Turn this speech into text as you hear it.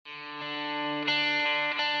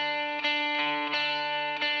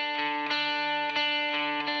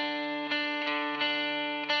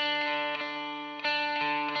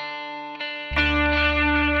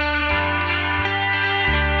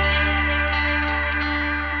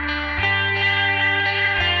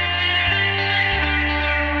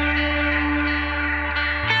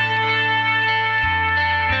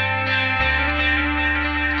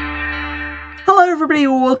everybody,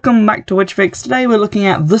 welcome back to Witchfix. Today we're looking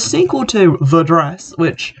at the sequel to The Dress,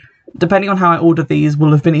 which, depending on how I ordered these,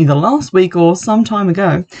 will have been either last week or some time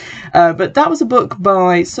ago. But that was a book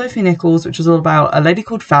by Sophie Nichols, which was all about a lady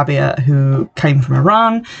called Fabia who came from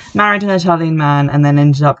Iran, married an Italian man, and then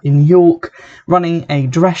ended up in York running a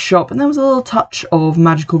dress shop. And there was a little touch of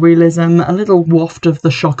magical realism, a little waft of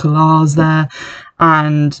the chocolats there,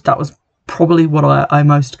 and that was probably what I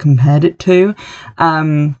most compared it to.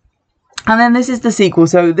 And then this is the sequel.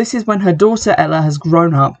 So this is when her daughter Ella has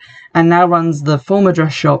grown up and now runs the former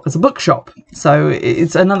dress shop as a bookshop. So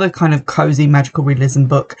it's another kind of cozy magical realism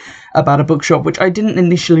book about a bookshop, which I didn't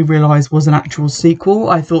initially realise was an actual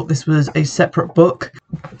sequel. I thought this was a separate book,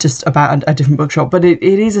 just about a different bookshop. But it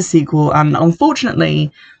is a sequel, and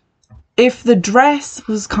unfortunately, if The Dress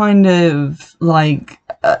was kind of like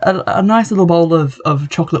a nice little bowl of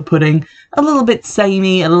chocolate pudding, a little bit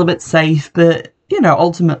samey, a little bit safe, but you know,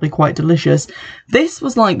 ultimately quite delicious. This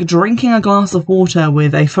was like drinking a glass of water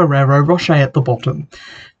with a Ferrero Rocher at the bottom.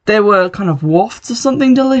 There were kind of wafts of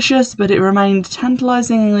something delicious, but it remained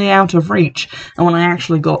tantalisingly out of reach, and when I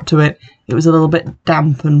actually got to it, it was a little bit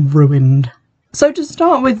damp and ruined. So to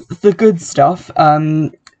start with the good stuff,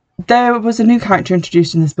 there was a new character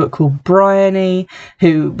introduced in this book called Bryony,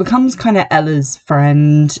 who becomes kind of Ella's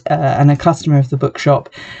friend and a customer of the bookshop,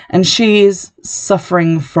 and she is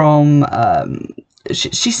suffering from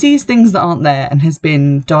she sees things that aren't there and has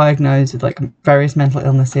been diagnosed with like various mental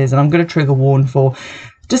illnesses. And I'm going to trigger warn for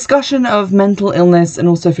discussion of mental illness and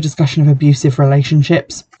also for discussion of abusive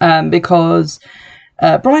relationships, because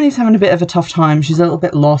Bryony's having a bit of a tough time. She's a little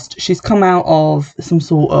bit lost. She's come out of some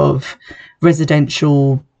sort of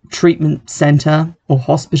residential treatment centre or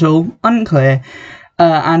hospital, unclear,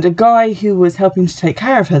 and a guy who was helping to take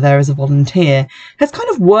care of her there as a volunteer has kind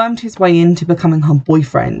of wormed his way into becoming her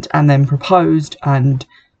boyfriend and then proposed, and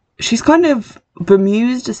she's kind of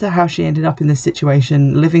bemused as to how she ended up in this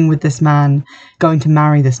situation, living with this man, going to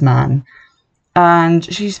marry this man, and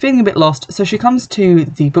she's feeling a bit lost. So she comes to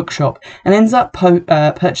the bookshop and ends up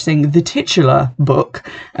purchasing the titular book.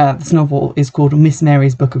 This novel is called Miss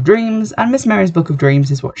Mary's Book of Dreams, and Miss Mary's Book of Dreams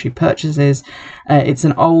is what she purchases. It's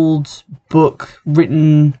an old book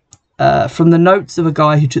written from the notes of a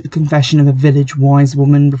guy who took the confession of a village wise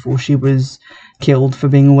woman before she was killed for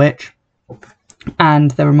being a witch. And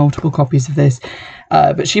there are multiple copies of this.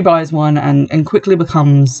 But she buys one and quickly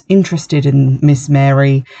becomes interested in Miss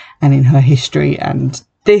Mary and in her history. And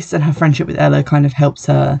this and her friendship with Ella kind of helps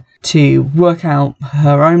her to work out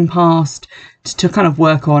her own past, to kind of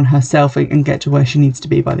work on herself and get to where she needs to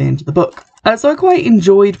be by the end of the book. So I quite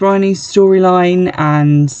enjoyed Bryony's storyline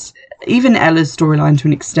and even Ella's storyline to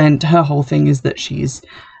an extent. Her whole thing is that she's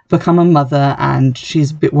become a mother and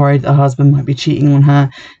she's a bit worried that her husband might be cheating on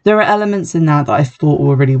her. There are elements in that I thought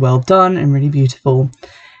were really well done and really beautiful.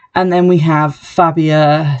 And then we have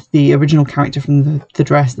Fabia, the original character from the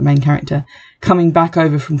Dress, the main character, coming back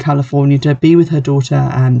over from California to be with her daughter,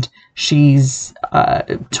 and she's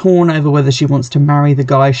torn over whether she wants to marry the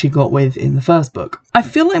guy she got with in the first book. I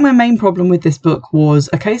feel like my main problem with this book was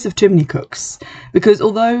a case of too many cooks, because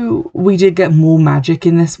although we did get more magic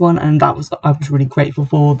in this one, and I was really grateful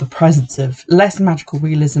for the presence of less magical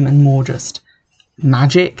realism and more just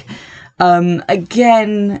magic,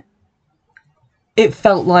 again, it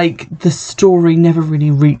felt like the story never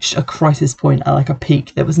really reached a crisis point, like a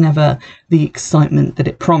peak. There was never the excitement that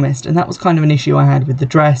it promised, and that was kind of an issue I had with The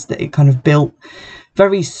Dress, that it kind of built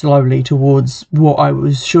very slowly towards what I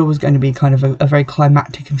was sure was going to be kind of a very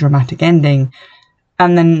climactic and dramatic ending,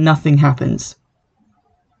 and then nothing happens,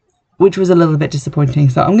 which was a little bit disappointing.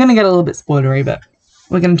 So I'm going to get a little bit spoilery, but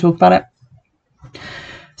we're going to talk about it.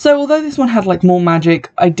 So although this one had like more magic,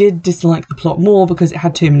 I did dislike the plot more because it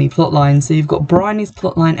had too many plot lines. So you've got Bryony's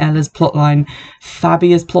plotline, Ella's plotline,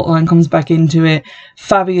 Fabia's plotline comes back into it.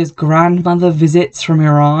 Fabia's grandmother visits from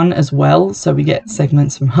Iran as well, so we get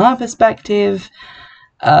segments from her perspective.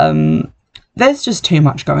 There's just too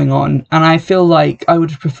much going on, and I feel like I would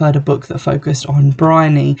have preferred a book that focused on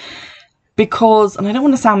Bryony because, and I don't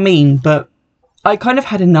want to sound mean, but I kind of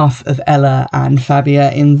had enough of Ella and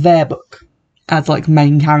Fabia in their book as like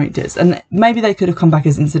main characters, and maybe they could have come back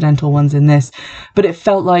as incidental ones in this, but it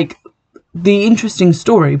felt like the interesting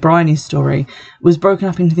story, Bryony's story, was broken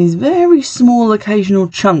up into these very small occasional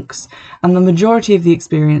chunks, and the majority of the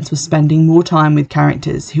experience was spending more time with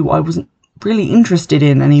characters who I wasn't really interested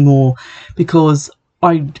in anymore because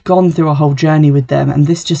I'd gone through a whole journey with them, and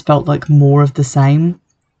this just felt like more of the same.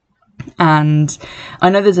 And I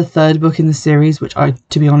know there's a third book in the series, which I,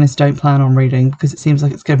 to be honest, don't plan on reading because it seems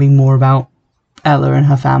like it's going to be more about Ella and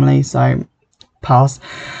her family, so pass.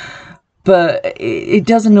 But it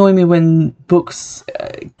does annoy me when books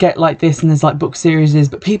get like this and there's like book series,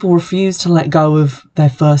 but people refuse to let go of their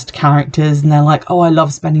first characters, and they're like, oh, I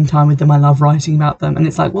love spending time with them, I love writing about them. And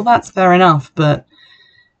it's like, well, that's fair enough, but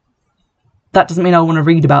that doesn't mean I want to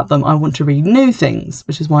read about them. I want to read new things,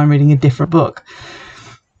 which is why I'm reading a different book.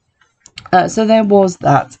 So there was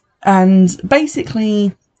that. And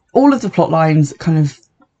basically, all of the plot lines kind of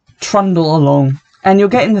trundle along. And you're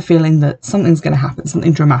getting the feeling that something's going to happen,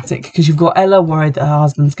 something dramatic, because you've got Ella worried that her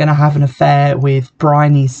husband's going to have an affair with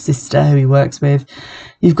Bryony's sister, who he works with.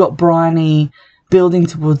 You've got Bryony building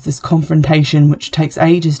towards this confrontation, which takes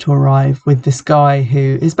ages to arrive, with this guy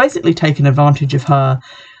who is basically taking advantage of her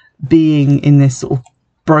being in this sort of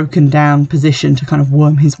broken down position to kind of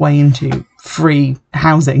worm his way into free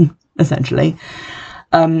housing, essentially.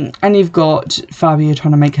 And you've got Fabia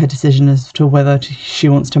trying to make her decision as to whether she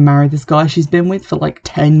wants to marry this guy she's been with for like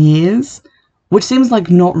 10 years, which seems like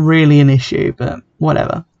not really an issue, but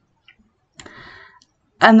whatever.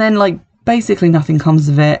 And then, like, basically nothing comes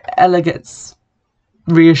of it. Ella gets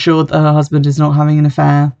reassured that her husband is not having an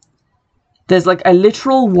affair. There's like a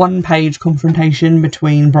literal one-page confrontation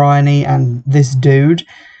between Bryony and this dude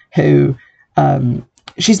who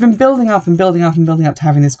she's been building up and building up and building up to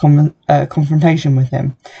having this confrontation with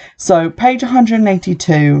him. So page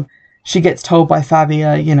 182, she gets told by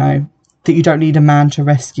Fabia, you know, that you don't need a man to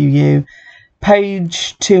rescue you.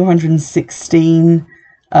 Page 216,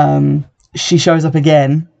 she shows up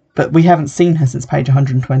again, but we haven't seen her since page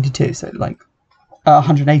 122, so like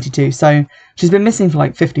 182. So she's been missing for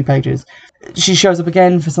like 50 pages. She shows up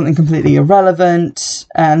again for something completely irrelevant,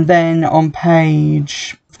 and then on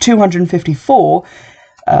page 254,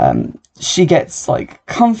 she gets like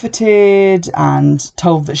comforted and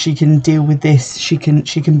told that she can deal with this, she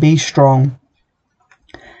can be strong.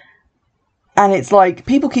 And it's like,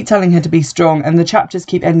 people keep telling her to be strong, and the chapters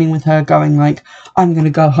keep ending with her going like, I'm going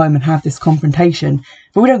to go home and have this confrontation.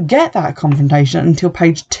 But we don't get that confrontation until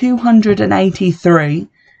page 283,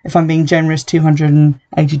 if I'm being generous,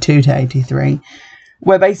 282 to 83,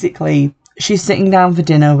 where basically she's sitting down for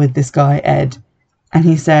dinner with this guy, Ed, and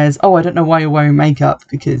he says, oh, I don't know why you're wearing makeup,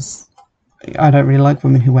 because I don't really like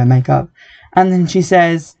women who wear makeup. And then she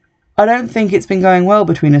says, I don't think it's been going well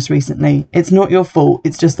between us recently. It's not your fault.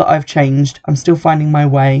 It's just that I've changed. I'm still finding my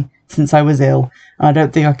way since I was ill, and I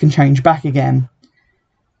don't think I can change back again.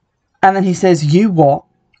 And then he says, you what?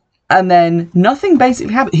 And then nothing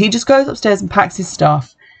basically happens. He just goes upstairs and packs his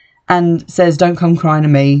stuff and says, don't come crying to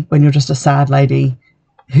me when you're just a sad lady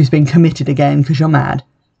who's been committed again because you're mad,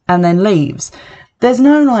 and then leaves. There's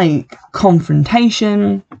no, like,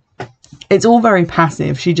 confrontation. It's all very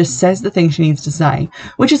passive. She just says the thing she needs to say,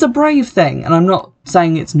 which is a brave thing. And I'm not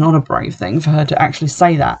saying it's not a brave thing for her to actually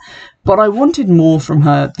say that. But I wanted more from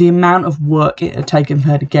her. The amount of work it had taken for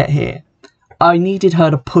her to get here. I needed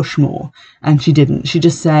her to push more. And she didn't. She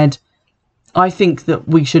just said, I think that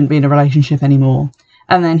we shouldn't be in a relationship anymore.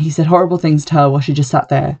 And then he said horrible things to her while she just sat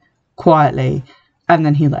there quietly. And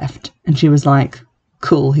then he left. And she was like,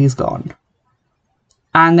 cool, he's gone.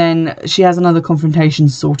 And then she has another confrontation,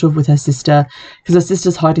 sort of, with her sister, because her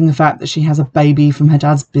sister's hiding the fact that she has a baby from her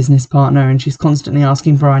dad's business partner, and she's constantly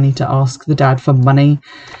asking Bryony to ask the dad for money.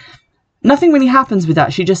 Nothing really happens with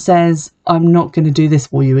that. She just says, I'm not going to do this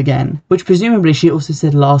for you again, which presumably she also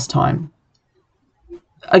said last time.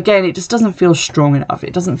 Again, it just doesn't feel strong enough.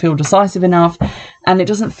 It doesn't feel decisive enough, and it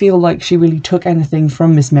doesn't feel like she really took anything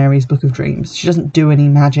from Miss Mary's Book of Dreams. She doesn't do any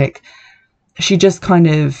magic. She just kind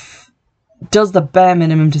of does the bare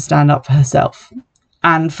minimum to stand up for herself.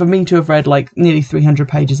 And for me to have read like nearly 300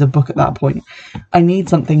 pages of book at that point, I need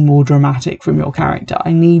something more dramatic from your character.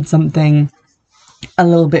 I need something a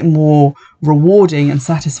little bit more rewarding and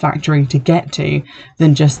satisfactory to get to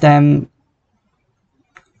than just them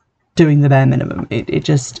doing the bare minimum.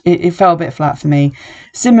 It fell a bit flat for me.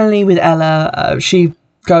 Similarly with Ella, she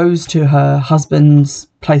goes to her husband's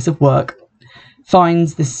place of work,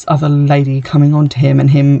 finds this other lady coming on to him, and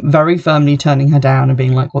him very firmly turning her down and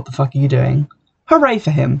being like, what the fuck are you doing? Hooray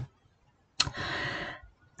for him.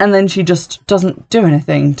 And then she just doesn't do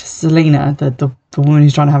anything to Selena, the woman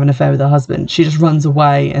who's trying to have an affair with her husband. She just runs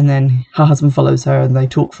away, and then her husband follows her, and they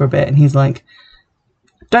talk for a bit, and he's like,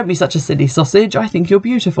 don't be such a silly sausage, I think you're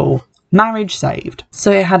beautiful. Marriage saved.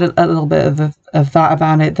 So it had a little bit of that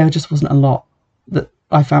about it. There just wasn't a lot that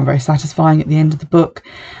I found very satisfying at the end of the book.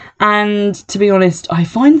 And to be honest, I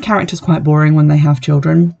find characters quite boring when they have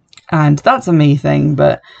children. And that's a me thing,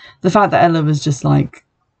 but the fact that Ella was just like,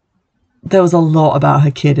 there was a lot about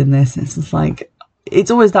her kid in this. It's just like,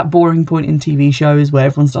 it's always that boring point in TV shows where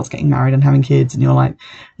everyone starts getting married and having kids, and you're like,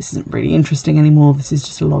 this isn't really interesting anymore. This is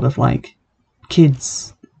just a lot of like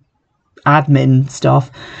kids admin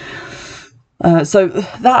stuff. So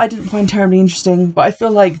that I didn't find terribly interesting, but I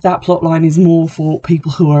feel like that plotline is more for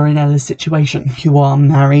people who are in Ella's situation, who are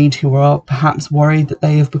married, who are perhaps worried that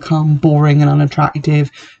they have become boring and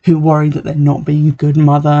unattractive, who worry that they're not being a good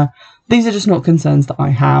mother. These are just not concerns that I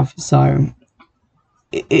have, so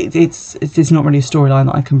it's not really a storyline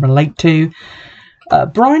that I can relate to.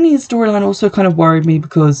 Bryony's storyline also kind of worried me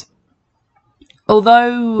because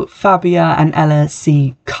although Fabia and Ella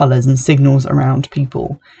see colours and signals around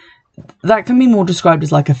people, that can be more described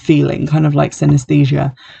as like a feeling, kind of like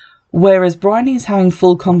synesthesia. Whereas Bryony is having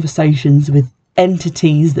full conversations with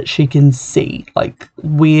entities that she can see, like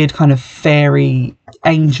weird kind of fairy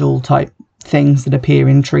angel type things that appear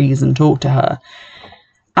in trees and talk to her.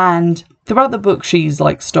 And throughout the book, she's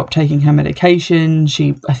like stopped taking her medication.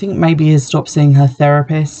 She, I think, maybe has stopped seeing her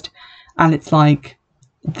therapist. And it's like,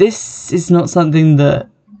 this is not something that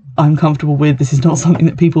I'm comfortable with. This is not something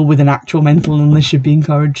that people with an actual mental illness should be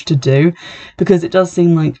encouraged to do, because it does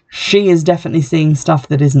seem like she is definitely seeing stuff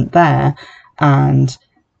that isn't there and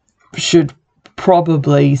should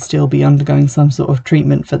probably still be undergoing some sort of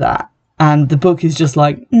treatment for that. And the book is just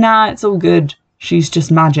like, nah, it's all good. She's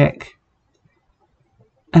just magic.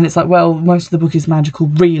 And it's like, well, most of the book is magical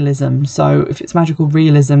realism. So if it's magical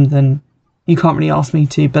realism, then you can't really ask me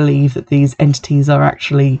to believe that these entities are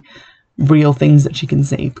actually real things that she can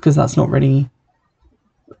see, because that's not really,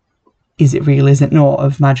 is it real, is it not,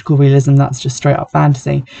 of magical realism. That's just straight up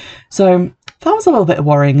fantasy. So that was a little bit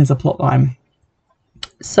worrying as a plotline.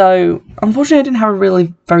 So unfortunately I didn't have a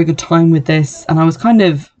really very good time with this, and I was kind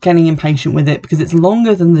of getting impatient with it because it's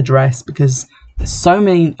longer than The Dress, because there's so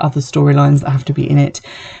many other storylines that have to be in it.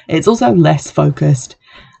 It's also less focused,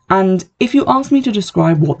 and if you ask me to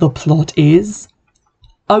describe what the plot is,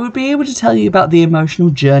 I would be able to tell you about the emotional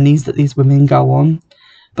journeys that these women go on,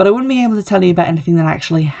 but I wouldn't be able to tell you about anything that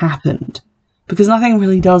actually happened, because nothing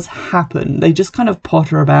really does happen. They just kind of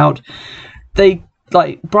potter about. They,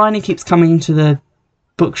 like, Bryony keeps coming to the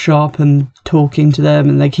bookshop and talking to them,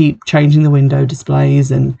 and they keep changing the window displays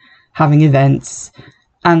and having events,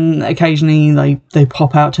 and occasionally they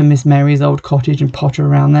pop out to Miss Mary's old cottage and potter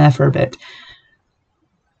around there for a bit.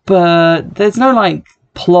 But there's no, like,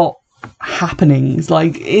 plot happenings.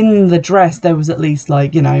 Like in The Dress, there was at least,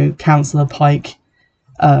 like, you know, Councillor Pike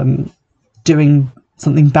doing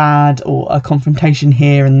something bad, or a confrontation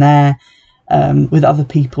here and there with other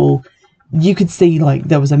people. You could see, like,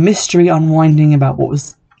 there was a mystery unwinding about what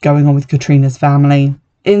was going on with Katrina's family.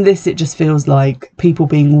 In this, it just feels like people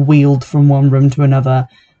being wheeled from one room to another,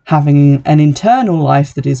 having an internal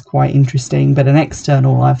life that is quite interesting, but an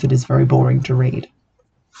external life that is very boring to read.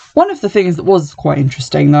 One of the things that was quite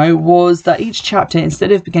interesting, though, was that each chapter,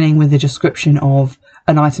 instead of beginning with a description of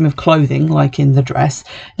an item of clothing, like in The Dress,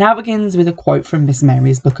 now begins with a quote from Miss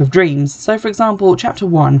Mary's Book of Dreams. So, for example, chapter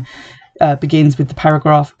 1 begins with the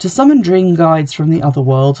paragraph, "To summon dream guides from the other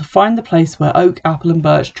world, find the place where oak, apple and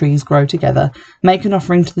birch trees grow together, make an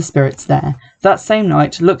offering to the spirits there. That same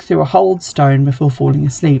night, look through a hollowed stone before falling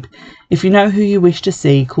asleep. If you know who you wish to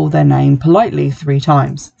see, call their name politely 3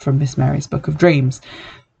 times, from Miss Mary's Book of Dreams."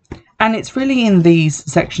 And it's really in these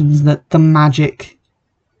sections that the magic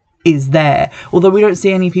is there, although we don't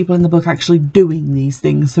see any people in the book actually doing these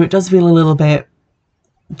things, so it does feel a little bit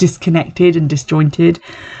disconnected and disjointed.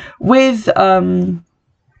 With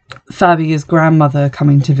Fabia's grandmother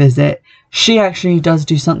coming to visit, she actually does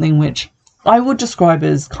do something which I would describe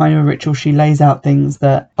as kind of a ritual. She lays out things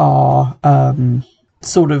that are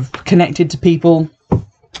sort of connected to people.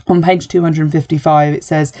 On page 255 it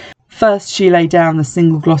says, "First she laid down the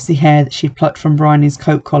single glossy hair that she'd plucked from Bryony's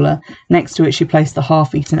coat collar. Next to it she placed the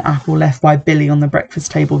half-eaten apple left by Billy on the breakfast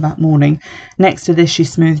table that morning. Next to this she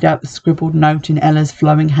smoothed out the scribbled note in Ella's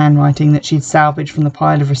flowing handwriting that she'd salvaged from the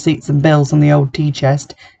pile of receipts and bills on the old tea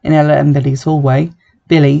chest in Ella and Billy's hallway.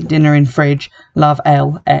 Billy, dinner in fridge, love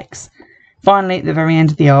L, X. Finally, at the very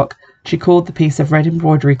end of the arc, she called the piece of red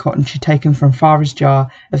embroidery cotton she'd taken from Farah's jar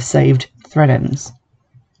of saved thread ends."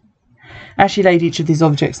 As she laid each of these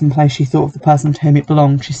objects in place, she thought of the person to whom it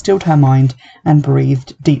belonged. She stilled her mind and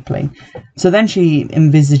breathed deeply. So then she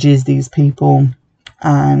envisages these people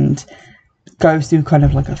and goes through kind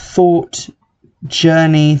of like a thought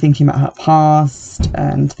journey, thinking about her past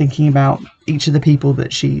and thinking about each of the people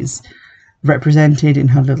that she's represented in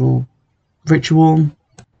her little ritual.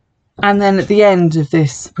 And then at the end of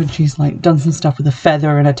this, when she's like done some stuff with a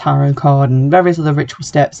feather and a tarot card and various other ritual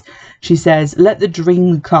steps, she says, "Let the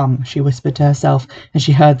dream come," she whispered to herself as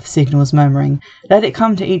she heard the signals murmuring. "Let it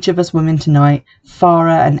come to each of us women tonight,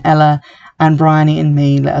 Farah and Ella and Bryony and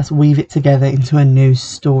me. Let us weave it together into a new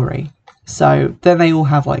story." So then they all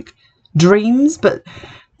have like dreams, but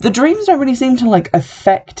the dreams don't really seem to like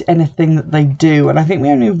affect anything that they do, and I think we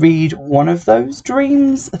only read one of those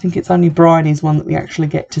dreams. I think it's only Bryony's one that we actually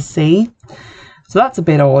get to see, so that's a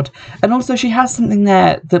bit odd. And also she has something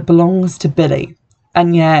there that belongs to Billy,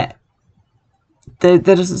 and yet there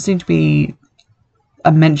doesn't seem to be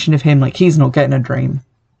a mention of him, like he's not getting a dream,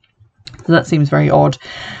 so that seems very odd.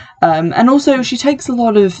 And also she takes a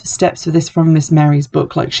lot of steps for this from Miss Mary's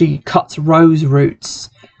book, like she cuts rose roots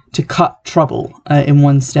to cut trouble in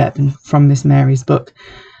one step from Miss Mary's book.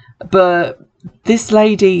 But this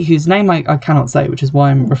lady, whose name I cannot say, which is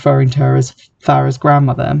why I'm referring to her as Farah's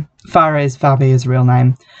grandmother, Farah is Fabia's real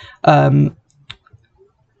name,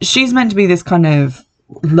 she's meant to be this kind of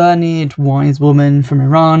learned, wise woman from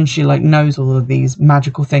Iran. She like knows all of these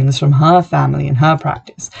magical things from her family and her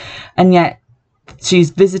practice, and yet she's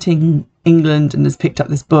visiting England and has picked up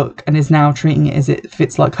this book and is now treating it as if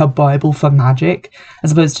it's like her Bible for magic,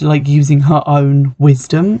 as opposed to like using her own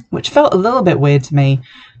wisdom, which felt a little bit weird to me,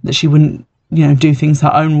 that she wouldn't, you know, do things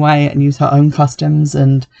her own way and use her own customs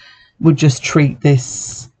and would just treat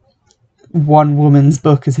this one woman's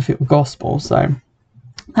book as if it were gospel. So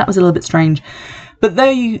that was a little bit strange. But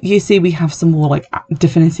there you see we have some more like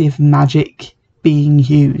definitive magic being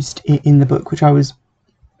used in the book, which I was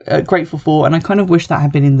grateful for, and I kind of wish that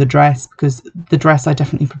had been in the dress, because the dress I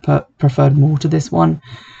definitely preferred more to this one.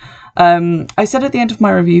 I said at the end of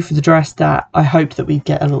my review for the dress that I hoped that we'd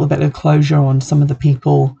get a little bit of closure on some of the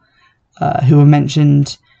people who were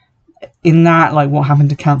mentioned in that, like what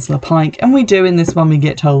happened to Councillor Pike, and we do in this one. We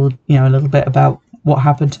get told, you know, a little bit about what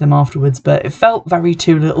happened to them afterwards, but it felt very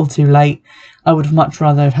too little too late. I would have much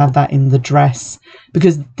rather have had that in the dress,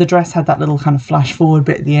 because the dress had that little kind of flash forward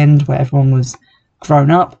bit at the end where everyone was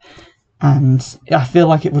grown up, and I feel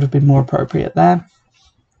like it would have been more appropriate there.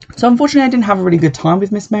 So unfortunately I didn't have a really good time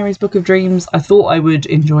with Miss Mary's Book of Dreams. I thought I would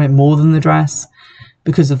enjoy it more than the dress,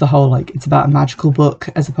 because of the whole, like, it's about a magical book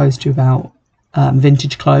as opposed to about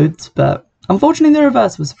vintage clothes, but unfortunately the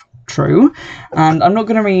reverse was true, and I'm not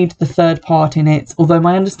going to read the third part in it, although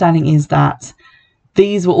my understanding is that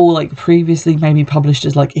these were all like previously maybe published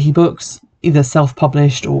as like ebooks, either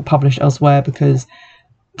self-published or published elsewhere, because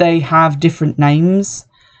they have different names.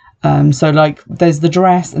 So like there's the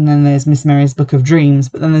dress, and then there's Miss Mary's Book of Dreams,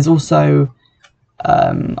 but then there's also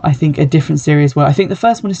I think a different series where I think the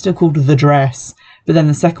first one is still called The Dress, but then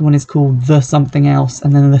the second one is called The Something Else,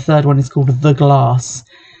 and then the third one is called The Glass,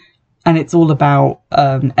 and it's all about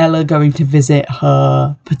Ella going to visit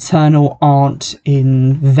her paternal aunt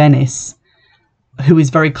in Venice, who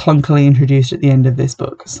is very clunkily introduced at the end of this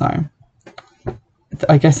book. So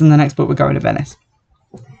I guess in the next book we're going to Venice.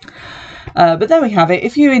 But there we have it.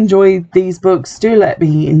 If you enjoyed these books, do let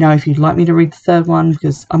me know if you'd like me to read the third one,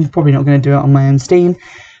 because I'm probably not going to do it on my own steam.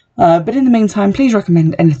 But in the meantime, please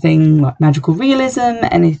recommend anything like magical realism,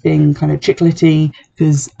 anything kind of chick-litty,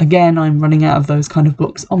 because again, I'm running out of those kind of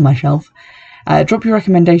books on my shelf. Drop your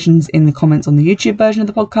recommendations in the comments on the YouTube version of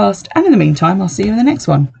the podcast, and in the meantime, I'll see you in the next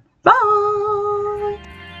one. Bye!